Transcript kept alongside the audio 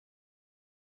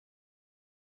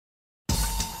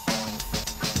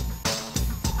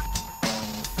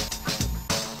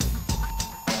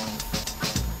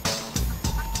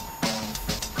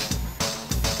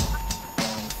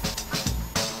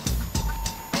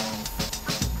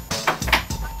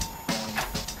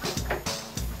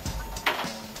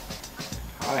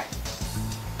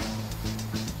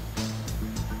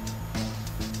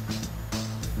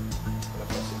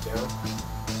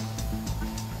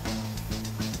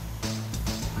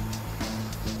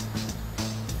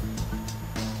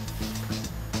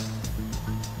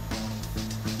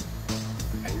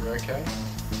okay?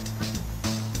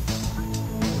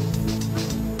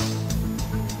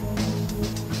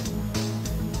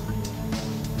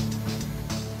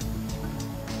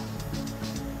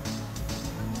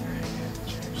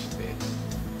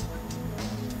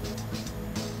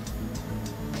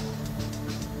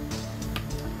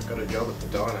 Got a job at the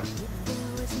diner.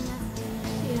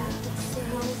 Yeah,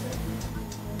 how is it?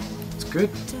 It's good.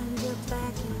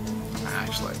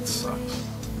 Actually, it sucks.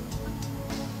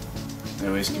 They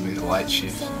always give me the late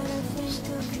shift. I'm just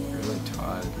really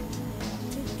tired.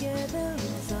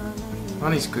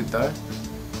 Money's good though.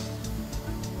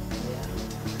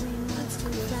 That's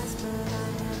good.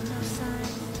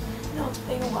 You know, it's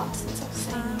been a while since I've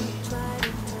seen you.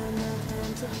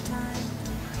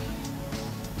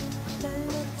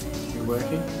 You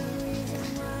working?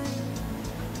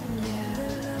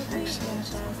 Yeah, actually, I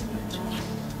just haven't been job.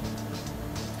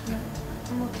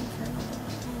 I'm looking for another one.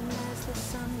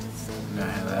 You know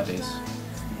how that is.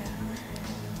 Yeah.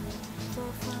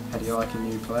 How do you like your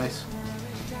new place?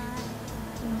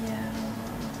 Yeah.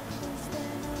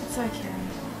 It's okay.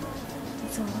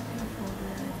 It's all I can afford,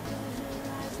 really.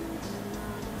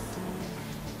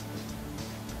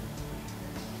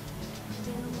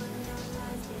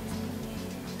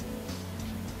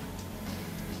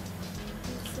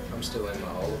 I'm still in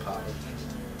my old apartment.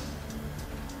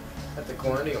 At the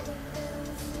Colonial.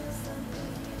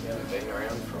 You haven't been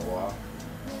around for a while.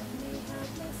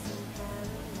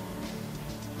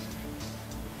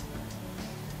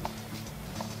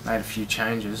 Made a few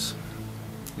changes.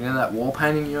 You know that wall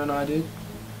painting you and I did?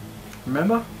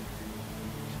 Remember?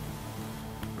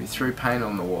 We threw paint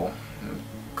on the wall and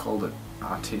called it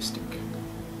artistic.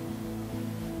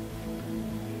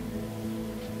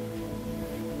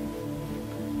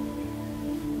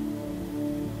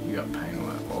 You got paint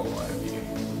all over you.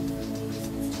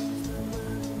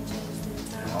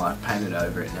 Well, I've painted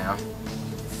over it now.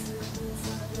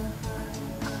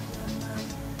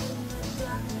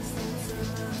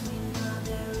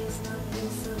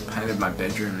 Painted my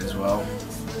bedroom as well.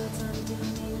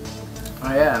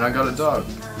 Oh yeah, and I got a dog.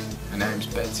 Her name's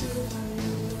Betsy.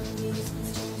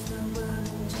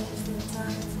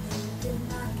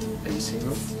 Are you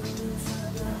single?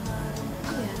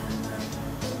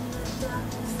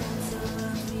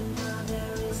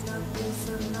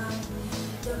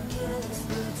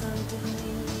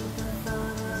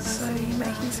 So you're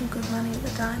making some good money at the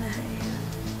diner, hey?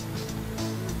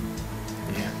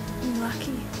 Yeah. You're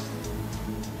lucky.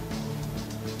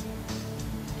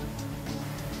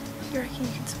 You reckon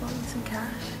you can spot me some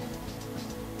cash?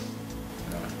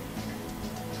 No.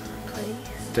 Please?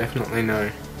 Definitely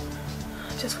no.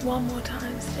 Just one more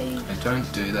time, Steve. I don't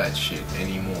do that shit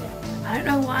anymore. I don't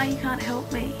know why you can't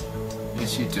help me.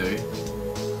 Yes you do.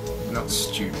 You're not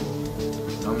stupid.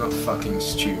 I'm not fucking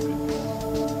stupid.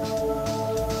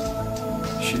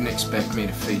 You shouldn't expect me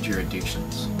to feed your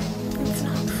addictions. It's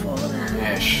not for that.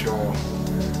 Yeah, sure.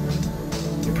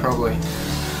 You probably...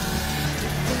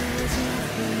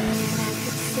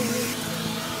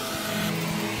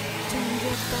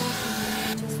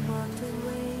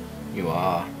 You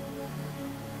are.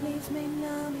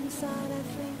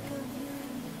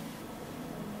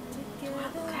 Do I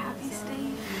look happy,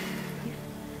 Steve?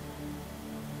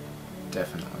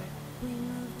 Definitely.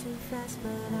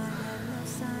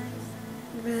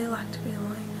 You really like to be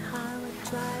alone now.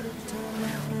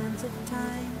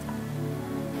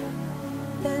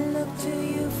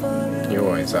 You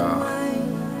always are.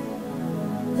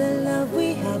 The love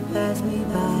we had passed me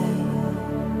by,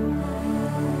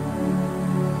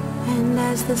 and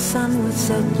as the sun would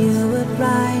set, you would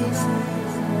rise,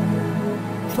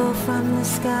 fall from the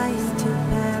sky into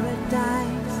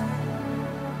paradise.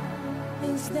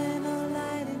 Is there no